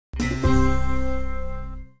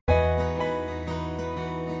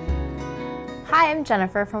Hi, I'm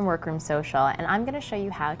Jennifer from Workroom Social, and I'm going to show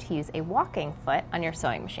you how to use a walking foot on your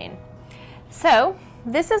sewing machine. So,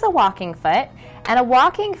 this is a walking foot, and a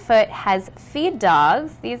walking foot has feed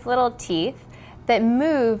dogs, these little teeth, that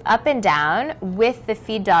move up and down with the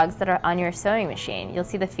feed dogs that are on your sewing machine. You'll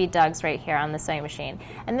see the feed dogs right here on the sewing machine.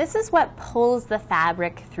 And this is what pulls the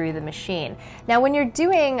fabric through the machine. Now when you're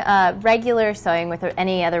doing regular sewing with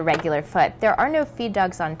any other regular foot, there are no feed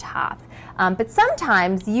dogs on top. But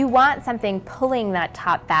sometimes you want something pulling that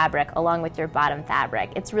top fabric along with your bottom fabric.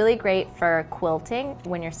 It's really great for quilting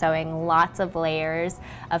when you're sewing lots of layers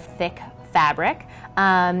of thick fabric.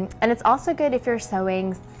 And it's also good if you're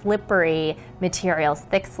sewing slippery materials,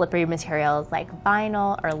 thick slippery materials like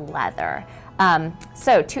vinyl or leather.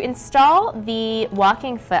 So to install the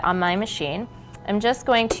walking foot on my machine, I'm just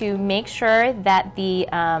going to make sure that the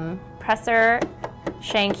presser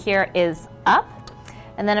shank here is up,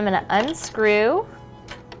 and then I'm going to unscrew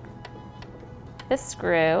the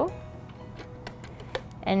screw,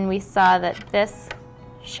 and we saw that this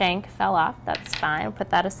shank fell off. That's fine, we'll put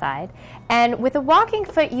that aside. And with a walking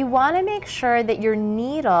foot, you want to make sure that your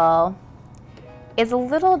needle is a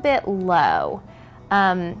little bit low.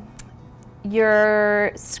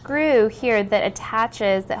 Your screw here that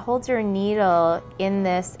attaches, that holds your needle in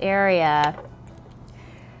this area,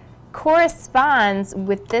 corresponds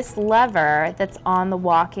with this lever that's on the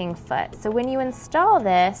walking foot. So when you install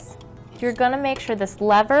this, you're going to make sure this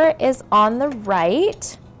lever is on the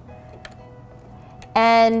right,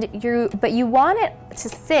 but you want it to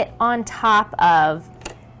sit on top of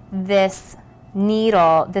this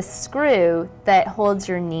needle, this screw that holds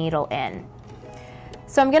your needle in.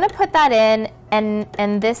 So I'm going to put that in,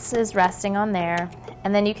 and this is resting on there.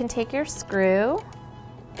 And then you can take your screw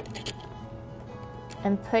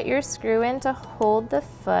and put your screw in to hold the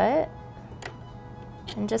foot,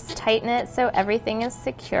 and just tighten it so everything is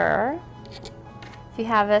secure. If you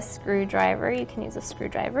have a screwdriver, you can use a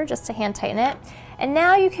screwdriver just to hand tighten it. And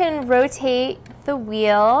now you can rotate the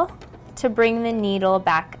wheel to bring the needle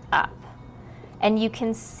back up. And you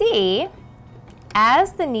can see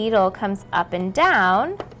as the needle comes up and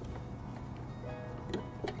down,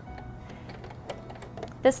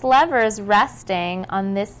 this lever is resting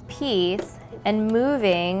on this piece and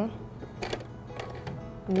moving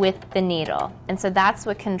with the needle. And so that's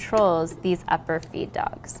what controls these upper feed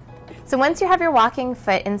dogs. So once you have your walking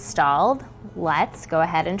foot installed, let's go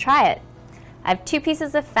ahead and try it. I have two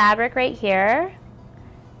pieces of fabric right here.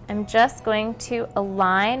 I'm just going to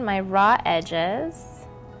align my raw edges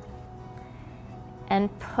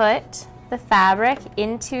and put the fabric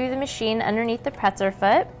into the machine underneath the presser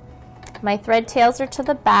foot. My thread tails are to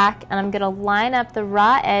the back, and I'm going to line up the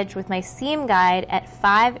raw edge with my seam guide at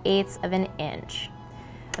 5/8 of an inch.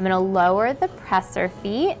 I'm going to lower the presser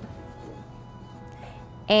feet,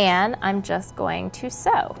 and I'm just going to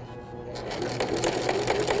sew.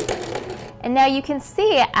 And now you can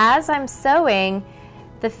see as I'm sewing,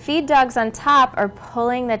 the feed dogs on top are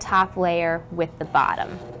pulling the top layer with the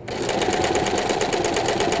bottom.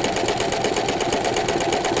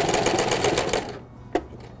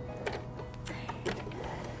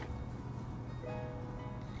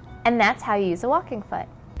 And that's how you use a walking foot.